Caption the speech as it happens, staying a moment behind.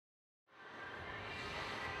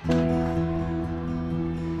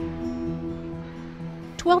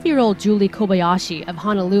12-year-old Julie Kobayashi of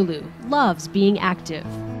Honolulu loves being active.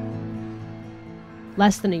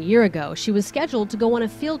 Less than a year ago, she was scheduled to go on a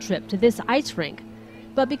field trip to this ice rink.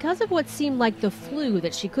 But because of what seemed like the flu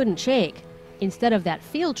that she couldn't shake, instead of that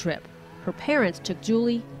field trip, her parents took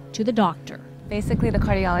Julie to the doctor. Basically, the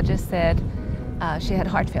cardiologist said she had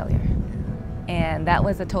heart failure, and that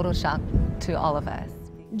was a total shock to all of us.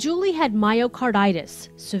 Julie had myocarditis,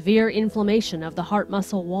 severe inflammation of the heart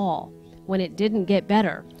muscle wall. When it didn't get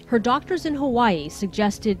better, her doctors in Hawaii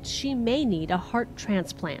suggested she may need a heart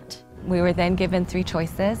transplant. We were then given 3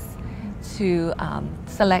 choices to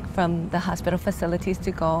select from the hospital facilities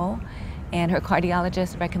to go, and her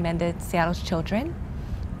cardiologist recommended Seattle Children's,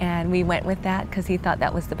 and we went with that because he thought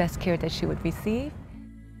that was the best care that she would receive.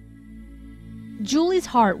 Julie's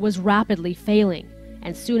heart was rapidly failing,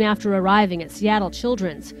 and soon after arriving at Seattle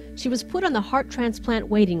Children's, she was put on the heart transplant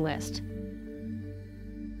waiting list.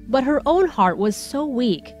 But her own heart was so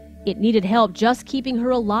weak, it needed help just keeping her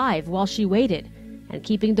alive while she waited, and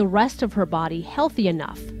keeping the rest of her body healthy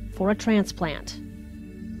enough for a transplant.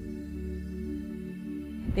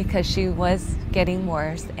 Because she was getting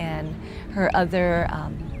worse and her other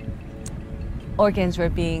organs were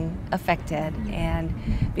being affected, and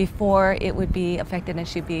before it would be affected and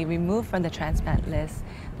she'd be removed from the transplant list,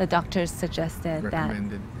 the doctors suggested that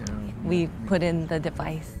we put in the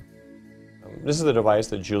device. This is the device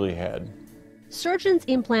that Julie had. Surgeons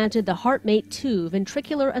implanted the HeartMate II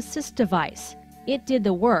ventricular assist device. It did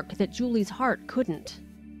the work that Julie's heart couldn't.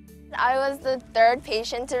 I was the 3rd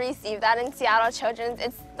patient to receive that in Seattle Children's.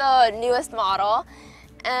 It's the newest model,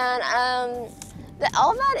 and the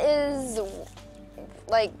LVAD is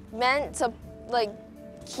meant to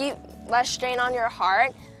keep less strain on your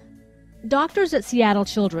heart. Doctors at Seattle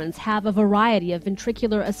Children's have a variety of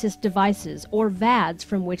ventricular assist devices, or VADs,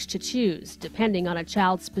 from which to choose, depending on a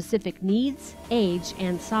child's specific needs, age,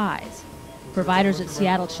 and size. Providers at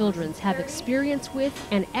Seattle Children's have experience with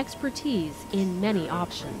and expertise in many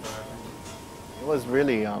options. It was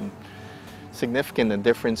really significant, the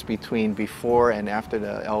difference between before and after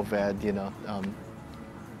the LVAD,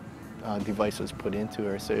 device was put into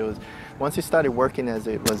her. So it was, once it started working as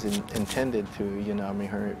it was intended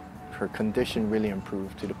to, her condition really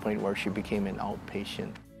improved to the point where she became an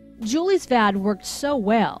outpatient. Julie's VAD worked so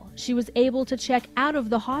well, she was able to check out of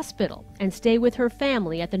the hospital and stay with her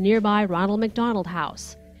family at the nearby Ronald McDonald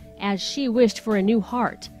House. As she wished for a new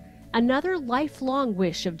heart, another lifelong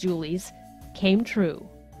wish of Julie's came true.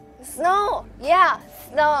 Snow! Yeah,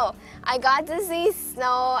 snow. I got to see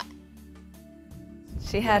snow.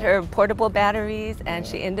 She had her portable batteries, and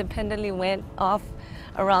she independently went off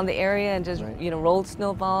around the area and just rolled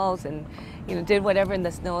snowballs and did whatever in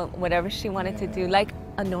the snow, whatever she wanted to do, like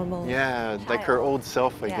a normal child. Like her old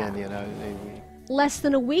self again. Less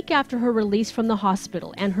than a week after her release from the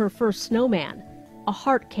hospital and her first snowman, a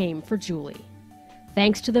heart came for Julie.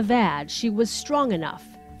 Thanks to the VAD, she was strong enough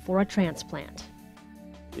for a transplant.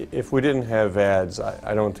 If we didn't have VADs,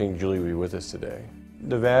 I don't think Julie would be with us today.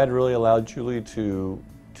 The VAD really allowed Julie to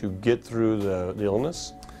get through the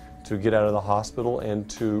illness, to get out of the hospital, and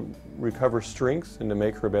to recover strength and to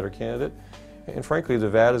make her a better candidate. And frankly, the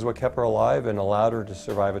VAD is what kept her alive and allowed her to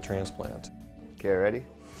survive a transplant. Get ready.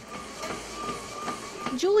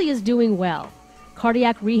 Julie is doing well.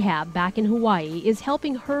 Cardiac rehab back in Hawaii is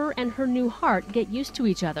helping her and her new heart get used to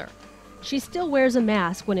each other. She still wears a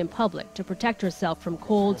mask when in public to protect herself from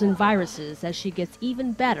colds and viruses as she gets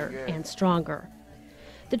even better and stronger.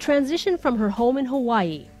 The transition from her home in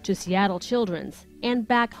Hawaii to Seattle Children's and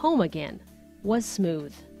back home again was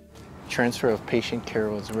smooth. Transfer of patient care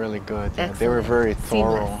was really good. They were very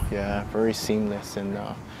thorough, very seamless, and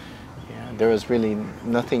there was really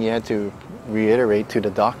nothing you had to reiterate to the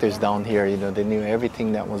doctors down here. They knew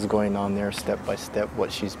everything that was going on there, step by step,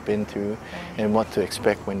 what she's been through, and what to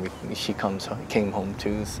expect when she came home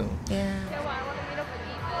too. So. Yeah.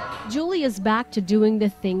 Julie is back to doing the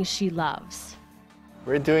things she loves.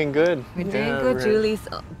 We're doing good. We're doing good. Julie's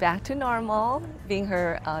back to normal, being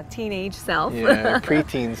her teenage self. Yeah,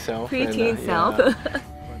 preteen self. Preteen self.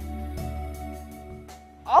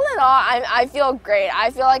 All in all, I feel great. I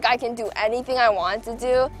feel like I can do anything I want to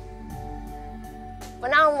do. But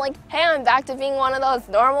now I'm like, hey, I'm back to being one of those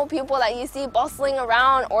normal people that you see bustling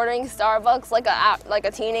around, ordering Starbucks like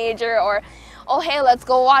a teenager, or, oh, hey, let's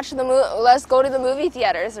go to the movie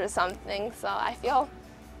theaters or something. So I feel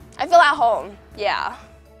at home, yeah.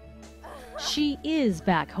 She is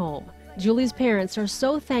back home. Julie's parents are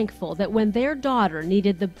so thankful that when their daughter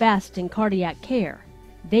needed the best in cardiac care,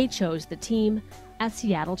 they chose the team at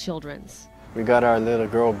Seattle Children's. We got our little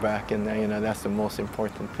girl back, and that's the most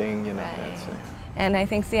important thing, Right. And I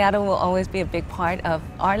think Seattle will always be a big part of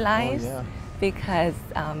our lives because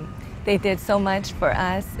they did so much for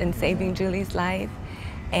us in saving Julie's life.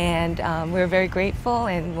 And we're very grateful,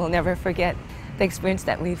 and we'll never forget the experience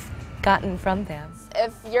that we've gotten from them.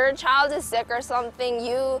 If your child is sick or something,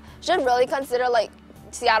 you should really consider like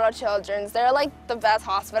Seattle Children's. They're like the best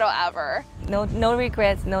hospital ever. No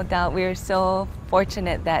regrets, no doubt. We're so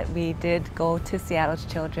fortunate that we did go to Seattle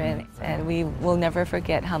Children, and we will never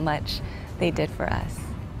forget how much they did for us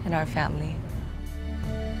and our family.